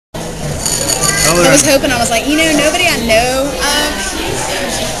I was hoping, I was like, nobody I know of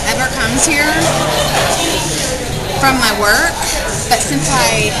ever comes here from my work, but since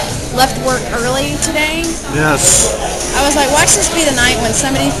I left work early today, yes, I was like, watch this be the night when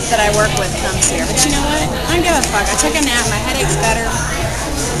somebody that I work with comes here. But you know what? I don't give a fuck. I took a nap. My headache's better.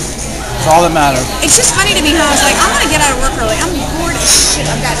 it's all that matters. It's just funny to me how I was like, I'm going to get out of work early. I'm bored as shit.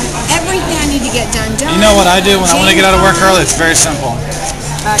 I've got everything I need to get done. You know what I do when I want to get out of work early? It's very simple.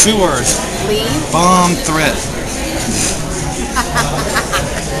 2 words. Leave. Bomb threat.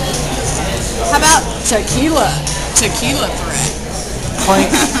 How about tequila? Tequila threat.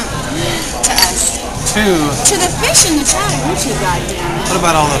 Clink. To us. 2. To the fish in the Chattahoochee, goddammit. What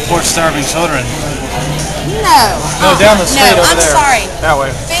about all the poor-starving children? No. No, down the street over I'm there. sorry. That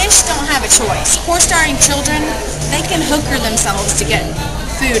way. Fish don't have a choice. Poor-starving children, they can hooker themselves to get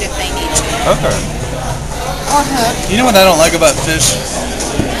food if they need to. Hooker. Or hook. You know what I don't like about fish?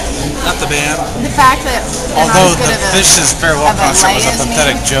 Not the band. The fact that Although the Fish is Farewell concert was a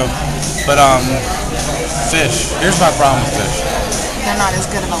pathetic joke. But, fish. Here's my problem with fish. They're not as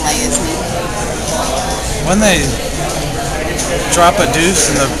good of a lay as me. When they drop a deuce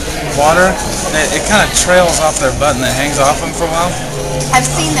in the water, it kind of trails off their butt and it hangs off them for a while. I've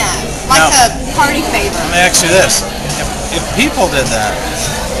seen that. Like Now, a party favor. Let me ask you this. If people did that,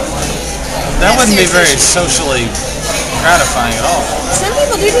 that wouldn't be very socially gratifying at all. Some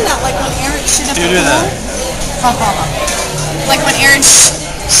people do that, like when Aaron should have. Do that. Like when Aaron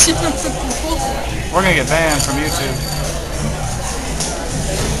should have the pool. We're gonna get banned from YouTube.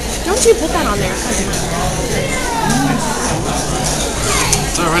 Don't you put that on there?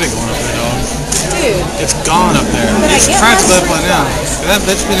 It's already going up there, dog. Dude. It's gone up there. But It's practically up right now. Could that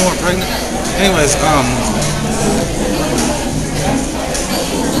bitch be any more pregnant? Anyways,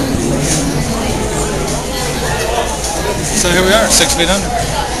 so here we are, 6 feet under.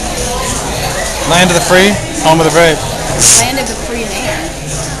 Land of the free, home of the brave. Land of the free man.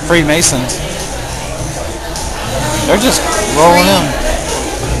 Freemasons. They're just rolling in.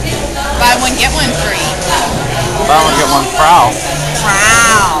 Buy one, get one free. Buy one, get one prowl.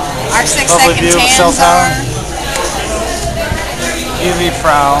 Wow. Our 6-second tans are. UV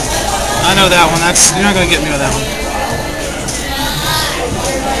prowl. I know that one. You're not gonna get me with that one.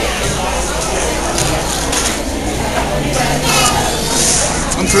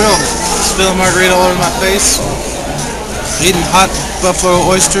 I'm thrilled. Spilling margarita all over my face. Eating hot buffalo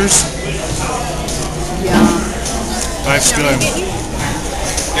oysters. Yeah. Life's good.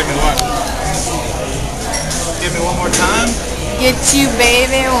 Give me what? Give me one more time. Get you,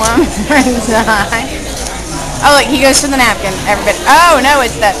 baby, one more time. Oh, look, he goes for the napkin. Everybody. Oh, no,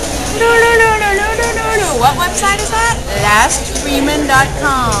 it's the. No. What website is that?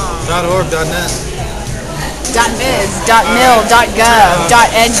 Lastfreeman.com. .org.net. .biz. .mil. .gov.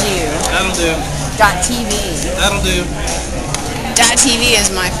 .edu. That'll do. .tv. That'll do. .tv is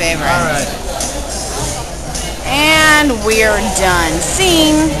my favorite. All right. And we're done.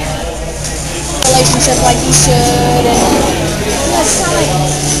 Sing. Relationship like you should. That sounds like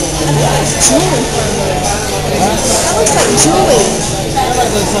Julie. That looks like Julie.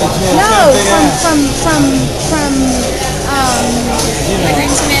 No, from my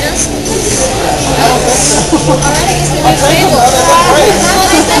green tomatoes. Alright, I guess we make tables. Well,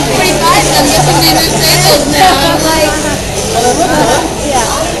 they said 45, so I'm guessing they move tables now. Yeah.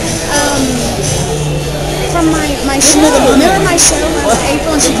 From my show. Remember my show last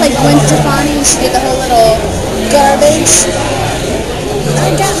April and she played Gwen Stefani and she did the whole little garbage?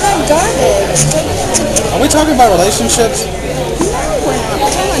 I got that garbage. Are we talking about relationships? No, we're not. We're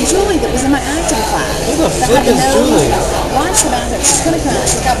talking about Julie that was in my acting class. Who the fuck is Julie? Watch about her. She's going to come out.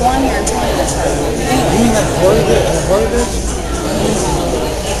 She's got blonde hair and 20 years old. You mean that Florida bitch?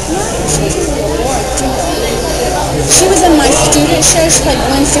 She was in my student show. She played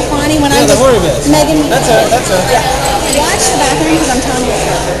Gwen Stefani when I was Megan. That's her. Yeah. Watch the bathroom because I'm telling you.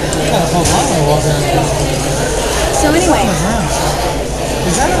 So anyway.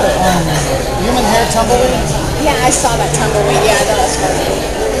 Is that a human hair tumbleweed? Yeah, I saw that tumbleweed. Yeah, that was funny.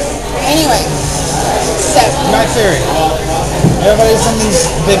 Anyway, so. My theory. Everybody's in these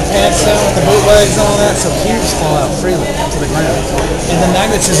big pants now with the bootlegs and all that, so pubes fall out freely to the ground. And the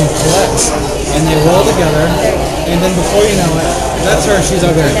magnetism collects, and they roll together, and then before you know it, that's her, she's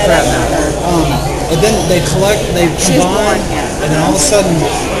over there, crap now. And then they collect, they combine, and then all of a sudden,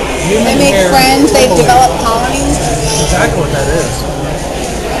 human they make hair friends, they develop colonies. That's exactly what that is.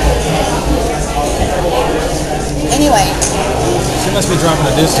 Anyway. She must be dropping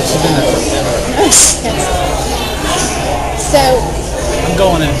a deuce, she's been there forever. So. I'm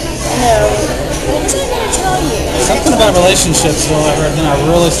going in. No. What was I going to tell you? Something about relationships, however, then I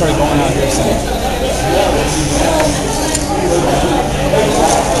really started going out here saying.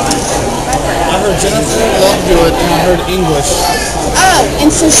 I heard Jennifer Lovegood and I heard English. Oh,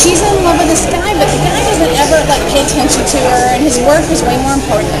 and so she's in love with this guy, but the guy doesn't ever like pay attention to her, and his work is way more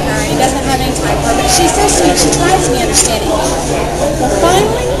important than her, and he doesn't have any time for her. But she's so sweet; she tries to be understanding. Well,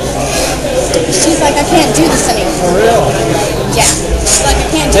 finally, she's like, I can't do this anymore. For real? Yeah. She's like, I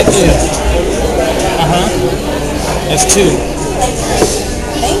can't do this anymore. It's 2.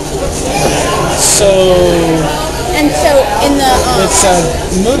 Thank you. So. And so in the it's a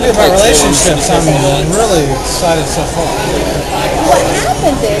movie about relationships. I'm really excited so far. What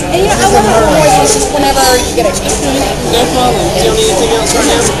happens is, and you know, I love her voice. It's just whenever you get a chance. No problem. Do you need anything else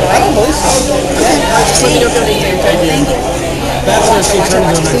right now? I don't believe so. Okay. Just let me know if you need anything. Thank you. That's where she turned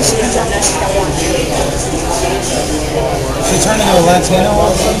into. She turned into a Latino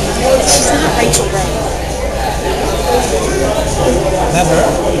also? She's not Rachel Ray. That her?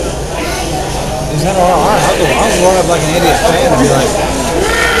 Is that all right? I'll roll up like an idiot fan and be like,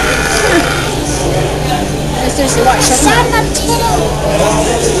 Seriously, what? sorry.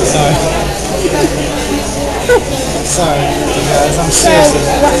 Sorry, you guys. I'm So serious.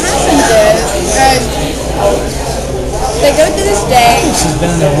 what happens is, they go through this day. She's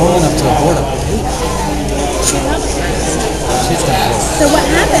been in there long enough to abort it. She's gonna abort it. So what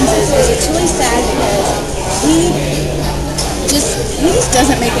happens is it's really sad because he just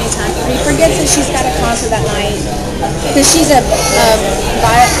doesn't make any time for her. He forgets that she's got a concert that night because she's a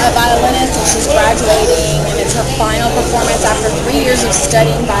violinist and she's graduating and it's her final performance after 3 years of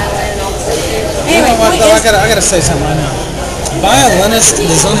studying violin and all this stuff. Anyway, You know what, though, I gotta say something right now. Violinist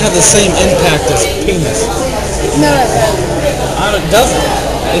does not have the same impact as penis. No, it doesn't.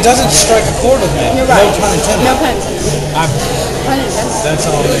 It doesn't strike a chord with me. You're right. No pun intended. No pun intended. Pun intended. That's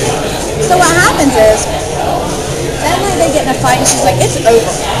all me. So what happens is, that night they get in a fight and she's like, it's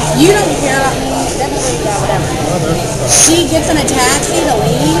over. You don't care about me. Whatever. She gets in a taxi to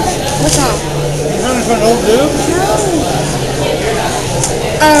leave. What's wrong? You're running for an old dude? No.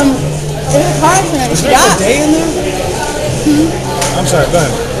 There's a car accident and Is she there a died. day in there? I'm sorry, go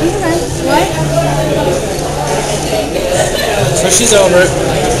ahead. Okay. What? So she's over it.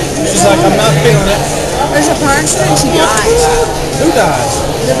 She's like, I'm not feeling it. There's a car accident and she dies. Who dies?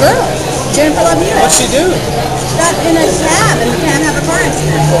 The girl. Jennifer Love Hewitt. What'd she do? Got in a cab and can't have a car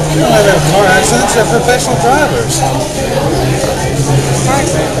accident. You don't have car accidents. They're professional drivers. Car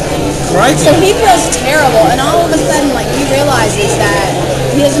accident. Right? So he feels terrible, and all of a sudden, like, he realizes that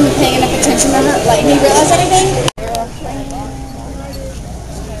he hasn't been paying enough attention to her. Like, he realized everything.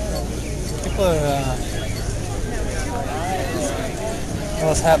 People are,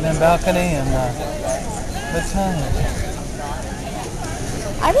 what's happening balcony and Midtown.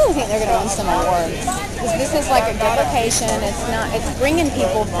 I really think they're going to win some awards. Because this is like a good location. It's bringing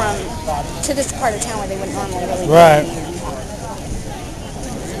people to this part of town where they wouldn't normally really be. Right.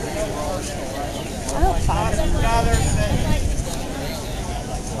 Oh, Fox.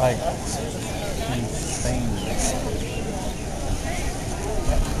 Like, insane.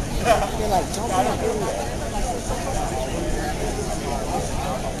 You're like, don't be an idiot.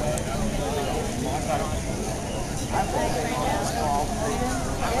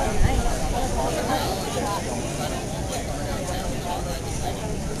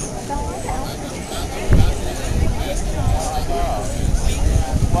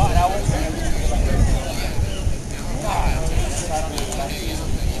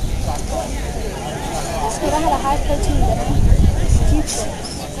 I had a high protein dinner. Future.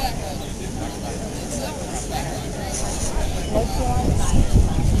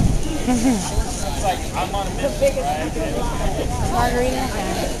 No the biggest margarita.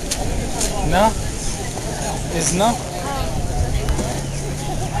 No? Is no?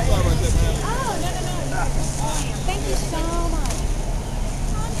 Oh, no. Thank you so much.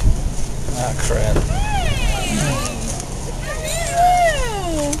 Ah, crap. Hey!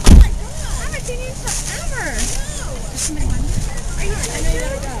 I haven't seen you forever. I know you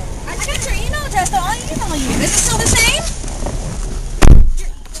gotta go. I got your email address, though. I'll email you. Is it still the same?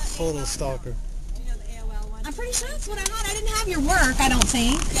 Total stalker. I'm pretty sure that's what I had. I didn't have your work, I don't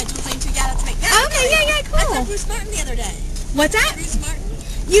think. Yeah, just saying to that's me. Okay, yeah, I cool. met Bruce Martin the other day. What's that? Bruce Martin.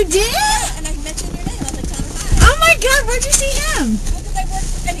 You did? Yeah, and I met you the other day. I was like, tell me hi. Oh my God, where'd you see him? Well, because I work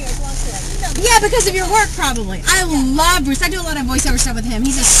for anyways, long story. You know me. Yeah, because of your work, probably. I love Bruce. I do a lot of voiceover stuff with him.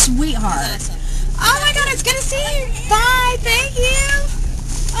 He's a sweetheart. Awesome. Oh my God, it's good to see you. Bye, thank you.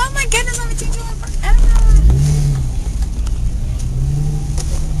 Oh my goodness, I haven't seen you in forever.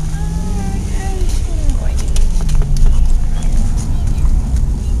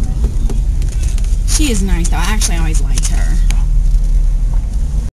 She is nice, though. I actually always like